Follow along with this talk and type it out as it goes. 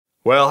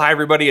Well, hi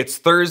everybody, it's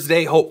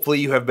Thursday. Hopefully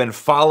you have been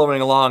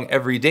following along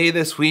every day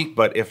this week,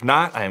 but if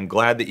not, I am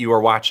glad that you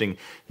are watching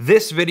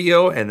this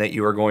video and that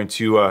you are going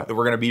to, we're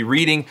going to be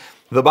reading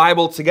the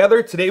Bible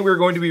together. Today we're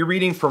going to be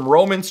reading from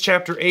Romans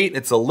chapter 8.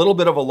 It's a little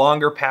bit of a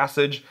longer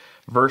passage,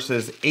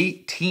 verses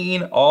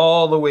 18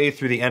 all the way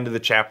through the end of the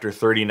chapter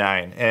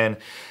 39. And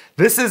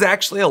this is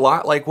actually a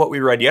lot like what we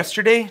read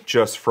yesterday,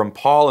 just from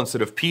Paul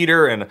instead of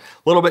Peter, and a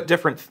little bit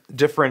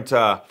different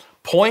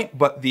point,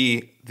 but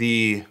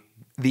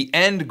the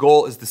end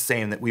goal is the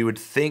same, that we would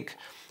think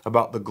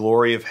about the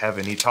glory of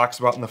heaven. He talks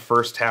about in the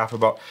first half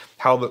about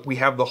how we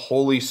have the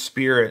Holy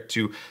Spirit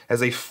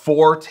as a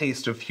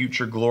foretaste of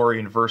future glory.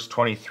 In verse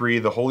 23,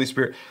 the Holy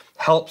Spirit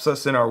helps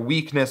us in our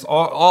weakness,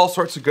 all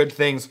sorts of good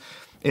things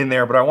in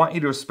there. But I want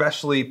you to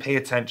especially pay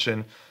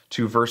attention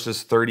to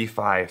verses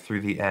 35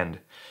 through the end.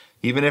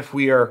 Even if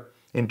we are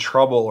in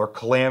trouble or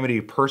calamity,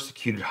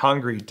 persecuted,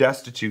 hungry,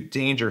 destitute,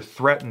 danger,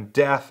 threatened,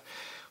 death,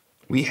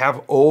 we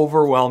have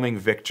overwhelming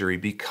victory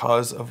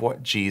because of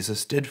what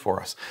Jesus did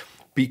for us.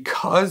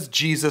 Because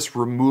Jesus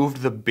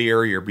removed the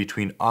barrier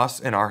between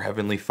us and our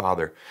Heavenly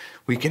Father,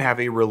 we can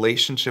have a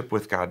relationship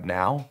with God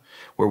now,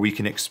 where we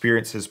can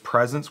experience His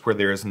presence, where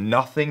there is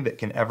nothing that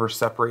can ever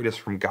separate us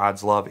from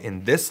God's love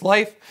in this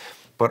life,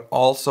 but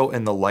also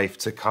in the life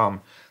to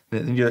come.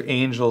 Neither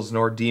angels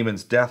nor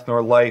demons, death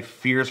nor life,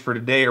 fears for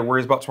today or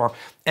worries about tomorrow,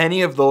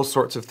 any of those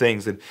sorts of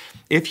things. And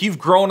if you've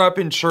grown up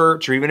in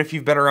church, or even if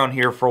you've been around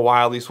here for a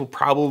while, these will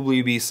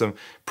probably be some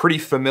pretty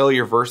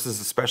familiar verses,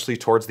 especially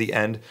towards the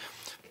end.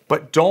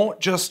 But don't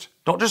just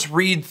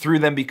read through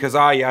them because,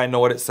 yeah, I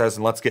know what it says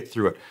and let's get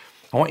through it.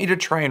 I want you to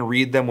try and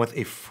read them with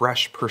a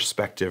fresh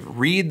perspective.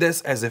 Read this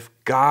as if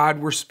God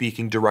were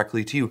speaking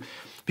directly to you,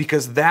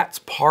 because that's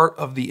part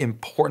of the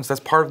importance,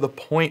 that's part of the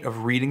point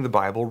of reading the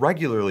Bible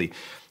regularly.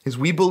 Is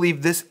we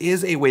believe this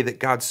is a way that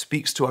God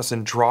speaks to us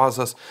and draws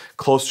us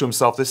close to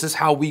Himself. This is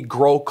how we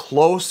grow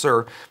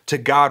closer to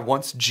God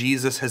once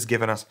Jesus has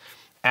given us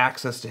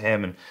access to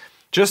Him. And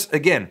just,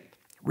 again,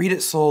 read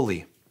it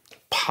slowly.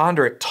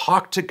 Ponder it.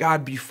 Talk to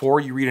God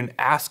before you read and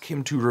ask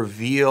Him to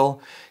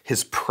reveal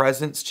His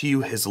presence to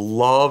you, His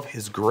love,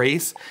 His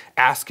grace.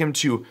 Ask Him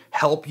to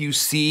help you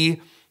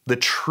see the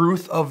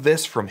truth of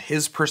this from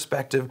His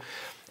perspective.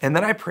 And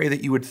then I pray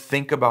that you would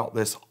think about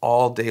this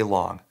all day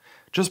long.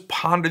 Just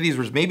ponder these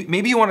words.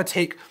 Maybe you want to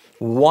take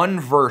one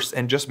verse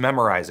and just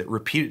memorize it.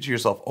 Repeat it to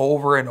yourself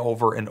over and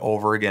over and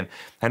over again.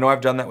 I know I've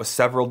done that with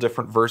several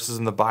different verses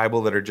in the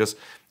Bible that are just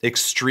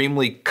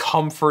extremely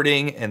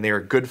comforting, and they're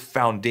a good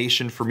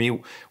foundation for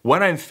me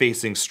when I'm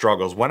facing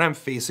struggles, when I'm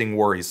facing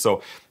worries.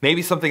 So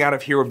maybe something out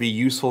of here would be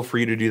useful for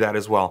you to do that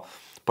as well.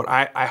 But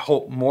I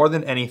hope more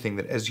than anything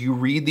that as you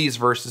read these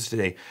verses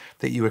today,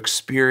 that you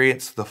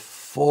experience the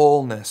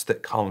fullness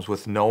that comes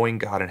with knowing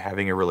God and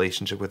having a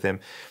relationship with Him.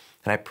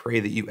 And I pray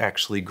that you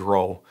actually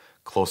grow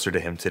closer to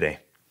Him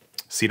today.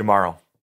 See you tomorrow.